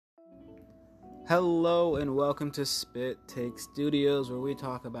Hello and welcome to Spit Take Studios, where we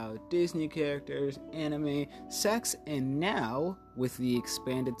talk about Disney characters, anime, sex, and now, with the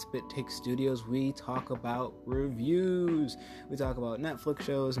expanded Spit Take Studios, we talk about reviews. We talk about Netflix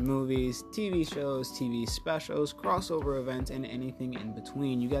shows, movies, TV shows, TV specials, crossover events, and anything in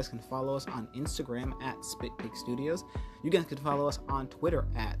between. You guys can follow us on Instagram at Spit Take Studios. You guys can follow us on Twitter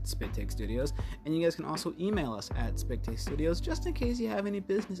at Spit Take Studios, and you guys can also email us at Spit Take Studios just in case you have any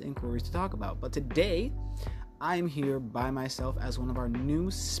business inquiries to talk about. But today, I'm here by myself as one of our new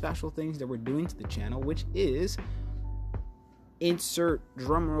special things that we're doing to the channel, which is insert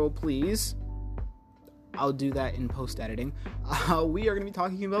drumroll, please. I'll do that in post editing. We are going to be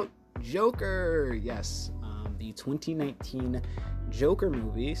talking about Joker. Yes, the 2019 Joker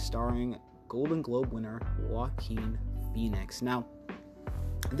movie starring Golden Globe winner Joaquin Phoenix. Now,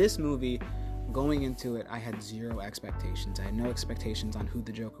 this movie, going into it, I had zero expectations. I had no expectations on who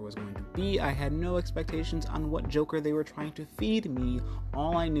the Joker was going to be. I had no expectations on what Joker they were trying to feed me.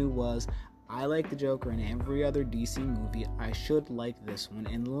 All I knew was I like the Joker in every other DC movie. I should like this one.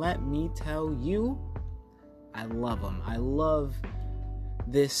 And let me tell you, I love him. I love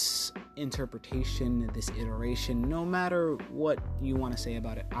this interpretation, this iteration. No matter what you want to say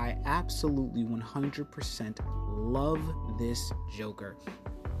about it, I absolutely 100% love this Joker.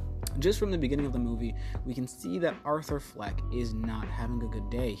 Just from the beginning of the movie, we can see that Arthur Fleck is not having a good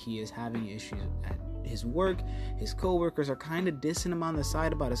day. He is having issues at his work. His co-workers are kind of dissing him on the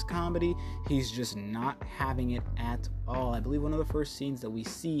side about his comedy. He's just not having it at all. I believe one of the first scenes that we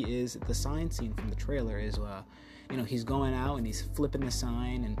see is the sign scene from the trailer is he's going out and he's flipping the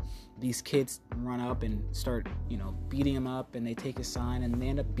sign, and these kids run up and start, beating him up, and they take his sign and they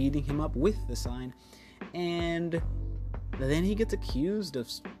end up beating him up with the sign. And then he gets accused of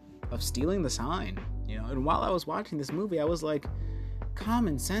stealing the sign, and while I was watching this movie, I was like,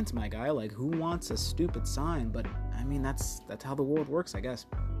 common sense, my guy, like, who wants a stupid sign? But I mean, that's how the world works, I guess.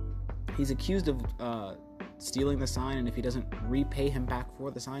 He's accused of stealing the sign, and if he doesn't repay him back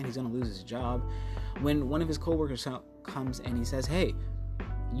for the sign, he's gonna lose his job. When one of his co-workers comes and he says, hey,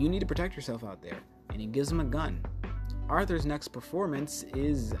 you need to protect yourself out there, and he gives him a gun. Arthur's next performance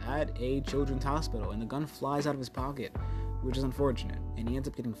is at a children's hospital, and the gun flies out of his pocket, which is unfortunate, and he ends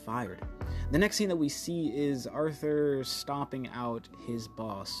up getting fired. The next scene that we see is Arthur stomping out his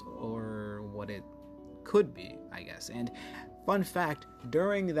boss, or what it could be, I guess. And fun fact,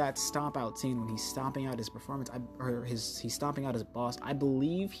 during that stomp out scene, when he's stomping out his performance, he's stomping out his boss, I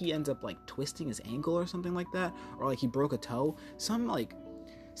believe he ends up like twisting his ankle or something like that, or like he broke a toe, some like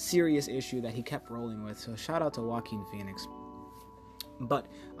serious issue that he kept rolling with. So shout out to Joaquin Phoenix. But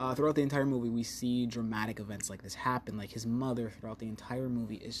throughout the entire movie, we see dramatic events like this happen. Like, his mother throughout the entire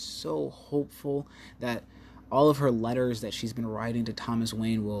movie is so hopeful that all of her letters that she's been writing to Thomas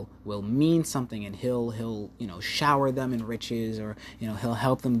Wayne will mean something, and he'll shower them in riches, or he'll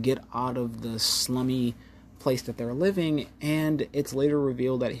help them get out of the slummy place that they're living. And it's later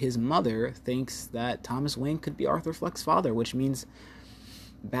revealed that his mother thinks that Thomas Wayne could be Arthur Fleck's father, which means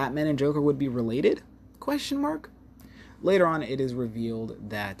Batman and Joker would be related? Question mark. Later on, it is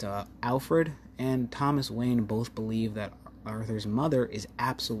revealed that Alfred and Thomas Wayne both believe that Arthur's mother is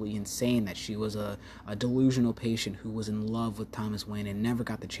absolutely insane, that she was a delusional patient who was in love with Thomas Wayne and never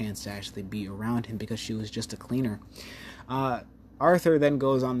got the chance to actually be around him because she was just a cleaner. Arthur then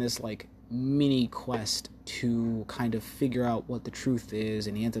goes on this like mini quest to kind of figure out what the truth is,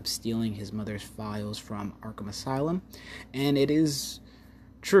 and he ends up stealing his mother's files from Arkham Asylum, and it is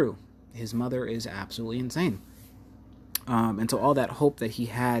true. His mother is absolutely insane. And so all that hope that he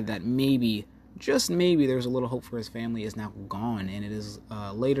had, that maybe, just maybe, there's a little hope for his family, is now gone. And it is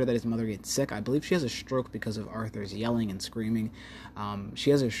later that his mother gets sick. I believe she has a stroke because of Arthur's yelling and screaming. She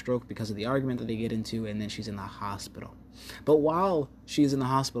has a stroke because of the argument that they get into, and then she's in the hospital. But while she's in the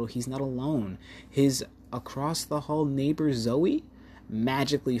hospital, he's not alone. His across-the-hall neighbor, Zoe,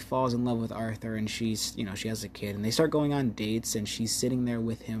 magically falls in love with Arthur, and she's, she has a kid. And they start going on dates, and she's sitting there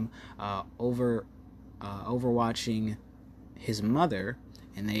with him overwatching his mother,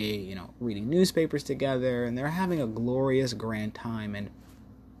 and they, reading newspapers together, and they're having a glorious grand time. And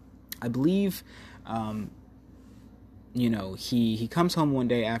I believe, he comes home one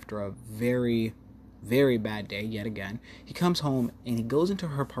day after a very, very bad day yet again. He comes home and he goes into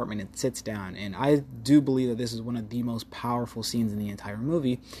her apartment and sits down, and I do believe that this is one of the most powerful scenes in the entire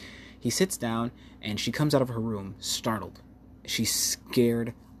movie. He sits down, and she comes out of her room startled. She's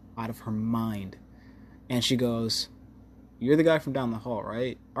scared out of her mind. And she goes, "You're the guy from down the hall,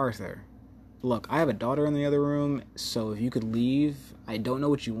 right? Arthur. Look, I have a daughter in the other room, so if you could leave, I don't know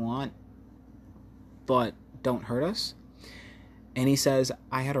what you want, but don't hurt us." And he says,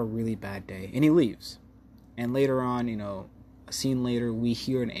 I had a really bad day. And he leaves. And later on, a scene later, we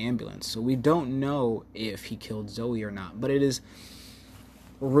hear an ambulance. So we don't know if he killed Zoe or not. But it is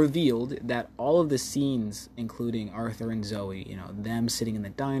revealed that all of the scenes, including Arthur and Zoe, them sitting in the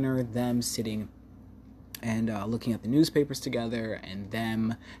diner, them sitting and looking at the newspapers together, and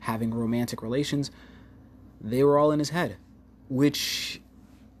them having romantic relations, they were all in his head. Which,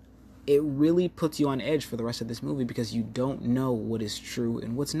 it really puts you on edge for the rest of this movie because you don't know what is true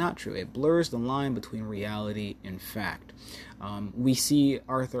and what's not true. It blurs the line between reality and fact. We see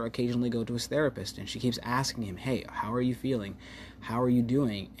Arthur occasionally go to his therapist, and she keeps asking him, hey, how are you feeling? How are you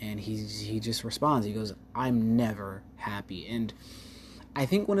doing? And he just responds. He goes, I'm never happy. And I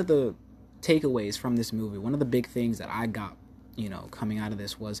think one of the takeaways from this movie, one of the big things that I got, coming out of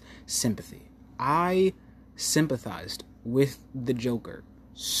this was sympathy. I sympathized with the Joker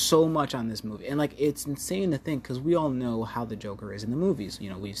so much on this movie. And it's insane to think, because we all know how the Joker is in the movies.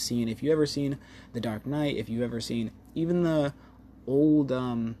 We've seen, if you've ever seen The Dark Knight, if you've ever seen even the old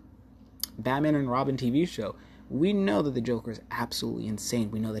Batman and Robin TV show, we know that the Joker is absolutely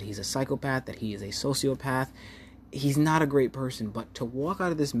insane. We know that he's a psychopath, that he is a sociopath. He's not a great person. But to walk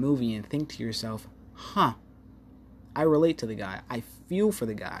out of this movie and think to yourself, I relate to the guy, I feel for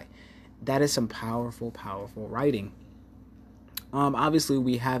the guy, that is some powerful, powerful writing. Obviously,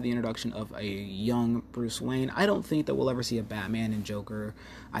 we have the introduction of a young Bruce Wayne. I don't think that we'll ever see a Batman and Joker.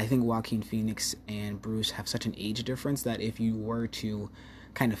 I think Joaquin Phoenix and Bruce have such an age difference that if you were to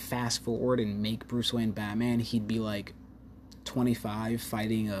kind of fast forward and make Bruce Wayne Batman, he'd be 25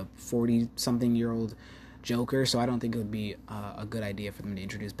 fighting a 40-something-year-old Joker. So I don't think it would be a good idea for them to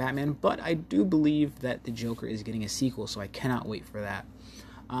introduce Batman. But I do believe that the Joker is getting a sequel, so I cannot wait for that.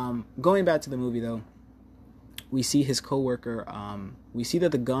 Going back to the movie, though, we see his co-worker, we see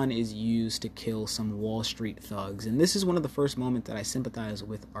that the gun is used to kill some Wall Street thugs. And this is one of the first moments that I sympathize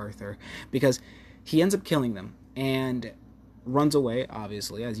with Arthur, because he ends up killing them and runs away,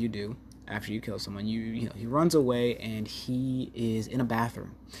 obviously, as you do after you kill someone. He runs away, and he is in a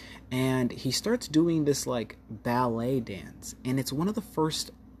bathroom. And he starts doing this, ballet dance. And it's one of the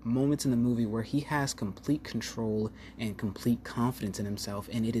first moments in the movie where he has complete control and complete confidence in himself,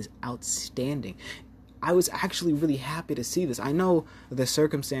 and it is outstanding. I was actually really happy to see this. I know the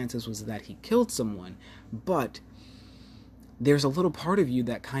circumstances was that he killed someone, but there's a little part of you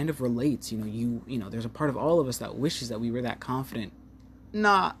that kind of relates. There's a part of all of us that wishes that we were that confident.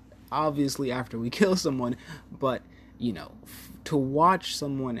 Not obviously after we kill someone, but to watch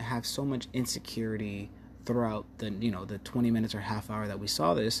someone have so much insecurity throughout the 20 minutes or half hour that we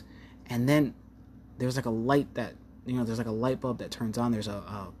saw this, and then there's a light that there's a light bulb that turns on. There's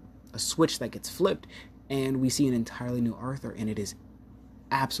a switch that gets flipped, and we see an entirely new Arthur, and it is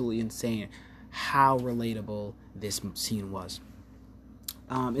absolutely insane how relatable this scene was.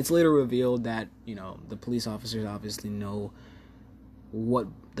 It's later revealed that, the police officers obviously know what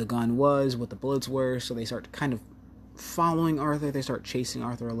the gun was, what the bullets were, so they start kind of following Arthur. They start chasing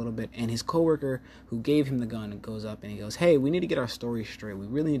Arthur a little bit, and his coworker who gave him the gun goes up and he goes, hey, we need to get our story straight. We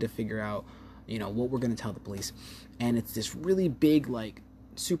really need to figure out, what we're going to tell the police. And it's this really big,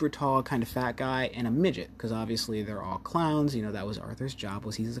 super tall kind of fat guy and a midget, because obviously they're all clowns. That was Arthur's job,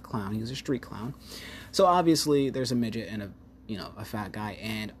 was he's a clown. He was a street clown. So obviously there's a midget and a fat guy,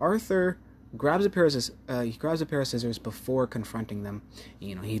 and Arthur grabs a pair of scissors before confronting them.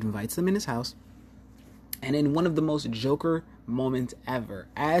 He invites them in his house, and in one of the most Joker moments ever,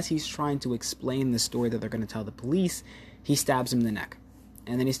 as he's trying to explain the story that they're going to tell the police, he stabs him in the neck,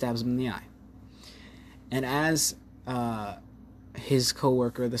 and then he stabs him in the eye. And as his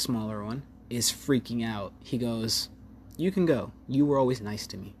coworker, the smaller one, is freaking out, he goes, you can go. You were always nice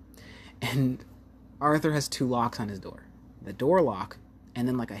to me. And Arthur has two locks on his door. The door lock, and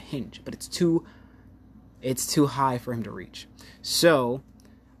then a hinge. But it's too high for him to reach. So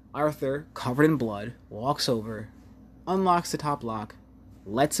Arthur, covered in blood, walks over, unlocks the top lock,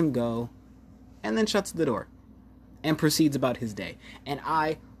 lets him go, and then shuts the door. And proceeds about his day. And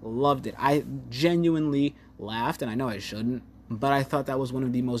I loved it. I genuinely laughed, and I know I shouldn't, but I thought that was one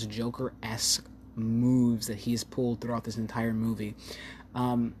of the most Joker-esque moves that he's pulled throughout this entire movie.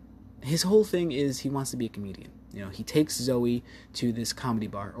 His whole thing is he wants to be a comedian. He takes Zoe to this comedy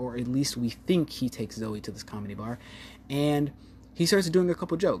bar, or at least we think he takes Zoe to this comedy bar, and he starts doing a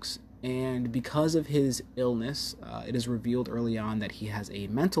couple jokes. And because of his illness, it is revealed early on that he has a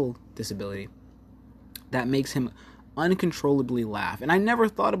mental disability that makes him uncontrollably laugh. And I never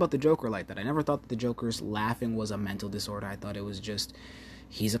thought about the Joker like that. I never thought that the Joker's laughing was a mental disorder. I thought it was just,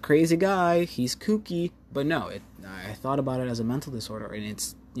 he's a crazy guy, he's kooky. But no, I thought about it as a mental disorder, and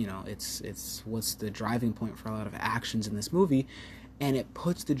it's it's what's the driving point for a lot of actions in this movie, and it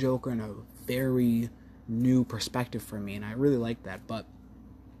puts the Joker in a very new perspective for me, and I really like that. But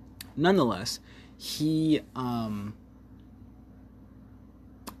nonetheless, he wants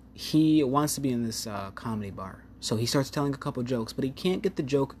to be in this comedy bar, so he starts telling a couple jokes, but he can't get the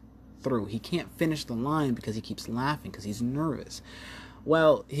joke through. He can't finish the line because he keeps laughing because he's nervous.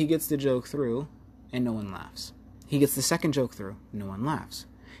 Well, he gets the joke through, and no one laughs. He gets the second joke through, no one laughs.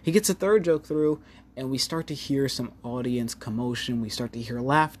 He gets a third joke through, and we start to hear some audience commotion, we start to hear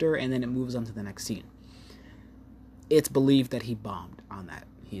laughter, and then it moves on to the next scene. It's believed that he bombed on that.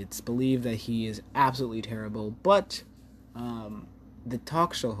 It's believed that he is absolutely terrible, but the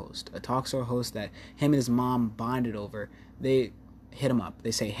talk show host that him and his mom bonded over, they hit him up.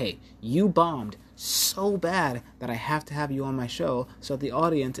 They say, hey, you bombed so bad that I have to have you on my show so that the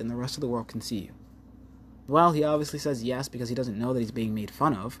audience and the rest of the world can see you. Well, he obviously says yes because he doesn't know that he's being made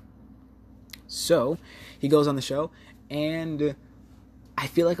fun of. So he goes on the show, and I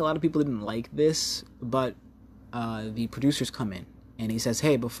feel like a lot of people didn't like this, but the producers come in, and he says,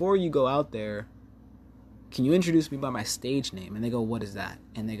 hey, before you go out there, can you introduce me by my stage name? And they go, what is that?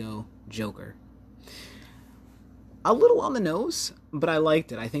 And they go, Joker. A little on the nose, but I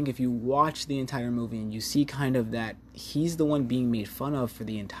liked it. I think if you watch the entire movie and you see kind of that he's the one being made fun of for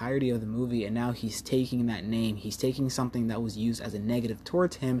the entirety of the movie, and now he's taking that name, he's taking something that was used as a negative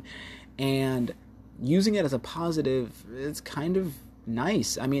towards him and using it as a positive, it's kind of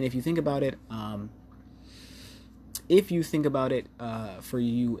nice. I mean, if you think about it, for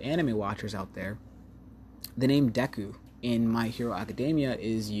you anime watchers out there, the name Deku in My Hero Academia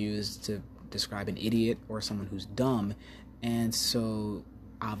is used to describe an idiot or someone who's dumb, and so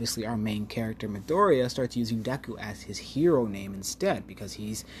obviously our main character Midoriya starts using Deku as his hero name instead, because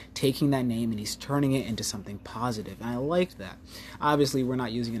he's taking that name and he's turning it into something positive, and I liked that. Obviously we're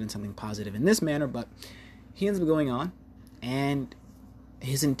not using it in something positive in this manner, but he ends up going on, and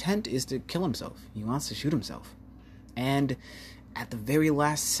his intent is to kill himself. He wants to shoot himself, and at the very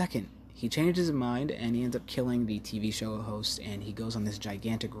last second he changes his mind and he ends up killing the TV show host, and he goes on this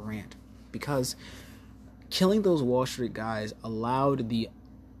gigantic rant because killing those Wall Street guys allowed the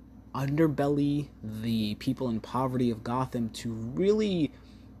underbelly, the people in poverty of Gotham, to really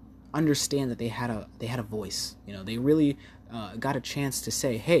understand that they had a voice. They really got a chance to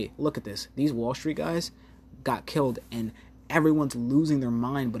say, hey, look at this. These Wall Street guys got killed and everyone's losing their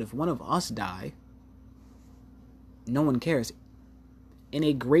mind, but if one of us die, no one cares. In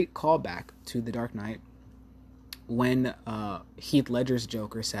a great callback to The Dark Knight, when Heath Ledger's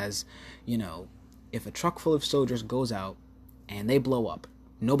Joker says, if a truck full of soldiers goes out and they blow up,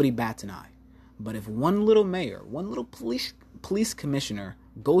 nobody bats an eye. But if one little mayor, one little police commissioner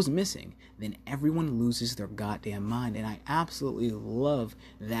goes missing, then everyone loses their goddamn mind. And I absolutely love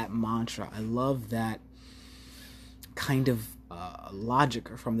that mantra. I love that kind of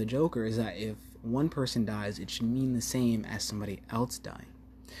logic from the Joker, is that if one person dies, it should mean the same as somebody else dying.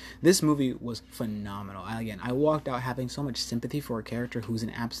 This movie was phenomenal. I walked out having so much sympathy for a character who's an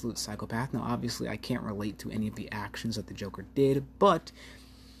absolute psychopath. Now, obviously, I can't relate to any of the actions that the Joker did, but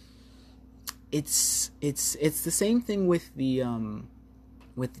it's the same thing with the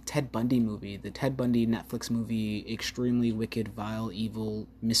Ted Bundy movie, the Ted Bundy Netflix movie, Extremely Wicked, Vile, Evil,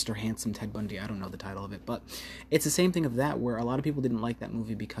 Mr. Handsome Ted Bundy. I don't know the title of it, but it's the same thing of that, where a lot of people didn't like that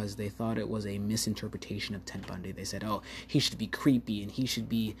movie because they thought it was a misinterpretation of Ted Bundy. They said, oh, he should be creepy and he should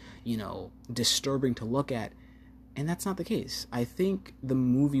be, disturbing to look at. And that's not the case. I think the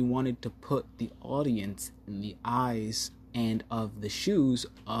movie wanted to put the audience in the eyes and of the shoes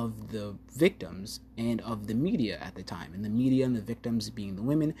of the victims and of the media at the time. And the media and the victims being the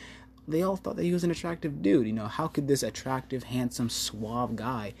women, they all thought that he was an attractive dude. How could this attractive, handsome, suave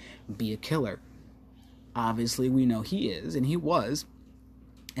guy be a killer? Obviously, we know he is, and he was.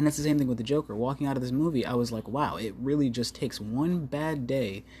 And it's the same thing with the Joker. Walking out of this movie, I was like, wow, it really just takes one bad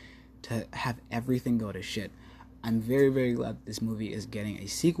day to have everything go to shit. I'm very, very glad that this movie is getting a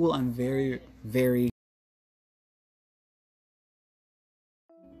sequel. I'm very, very...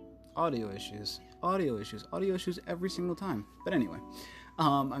 Audio issues every single time. But anyway,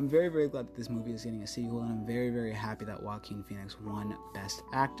 I'm very, very glad that this movie is getting a sequel, and I'm very, very happy that Joaquin Phoenix won Best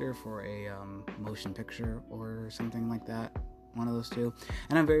Actor for a motion picture or something like that, one of those two.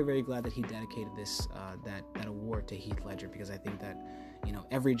 And I'm very, very glad that he dedicated this that award to Heath Ledger, because I think that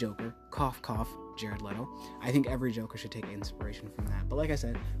every Joker, cough cough, Jared Leto, I think every Joker should take inspiration from that. But like I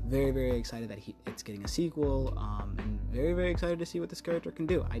said, very, very excited that it's getting a sequel, and very, very excited to see what this character can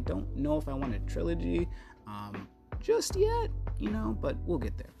do. I don't know if I want a trilogy just yet, but we'll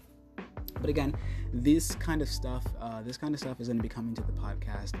get there. But again, this kind of stuff is going to be coming to the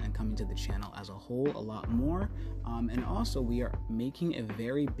podcast and coming to the channel as a whole a lot more. And also, we are making a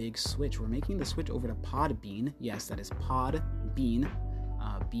very big switch. We're making the switch over to Podbean. Yes, that is Podbean,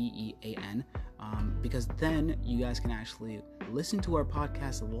 Bean. Because then you guys can actually listen to our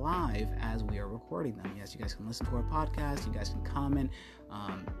podcast live as we are recording them. Yes, you guys can listen to our podcast, you guys can comment,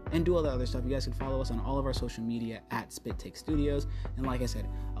 and do all the other stuff. You guys can follow us on all of our social media at Spit Take Studios. And like I said,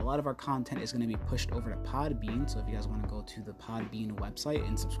 a lot of our content is going to be pushed over to Podbean. So if you guys want to go to the Podbean website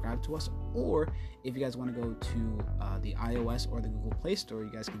and subscribe to us, or if you guys want to go to the iOS or the Google Play Store,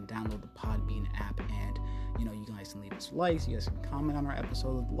 you guys can download the Podbean app, and you guys can leave us likes, you guys can comment on our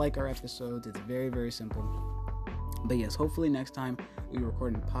episodes, like our episodes. It's very, very simple. But yes, hopefully next time we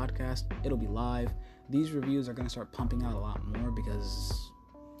record a podcast, it'll be live. These reviews are going to start pumping out a lot more because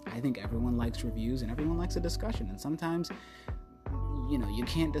I think everyone likes reviews and everyone likes a discussion. And sometimes, you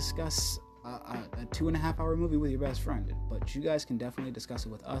can't discuss a 2.5 hour movie with your best friend, but you guys can definitely discuss it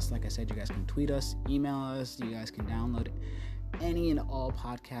with us. Like I said, you guys can tweet us, email us, you guys can download any and all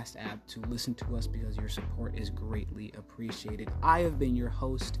podcast app to listen to us, because your support is greatly appreciated. I have been your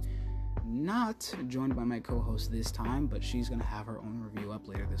host, not joined by my co-host this time, but she's going to have her own review up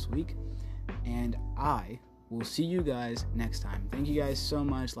later this week, and I will see you guys next time. Thank you guys so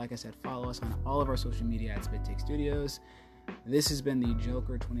much. Like I said, follow us on all of our social media at Spit Take Studios. This has been the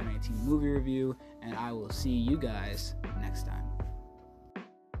Joker 2019 movie review, and I will see you guys next time.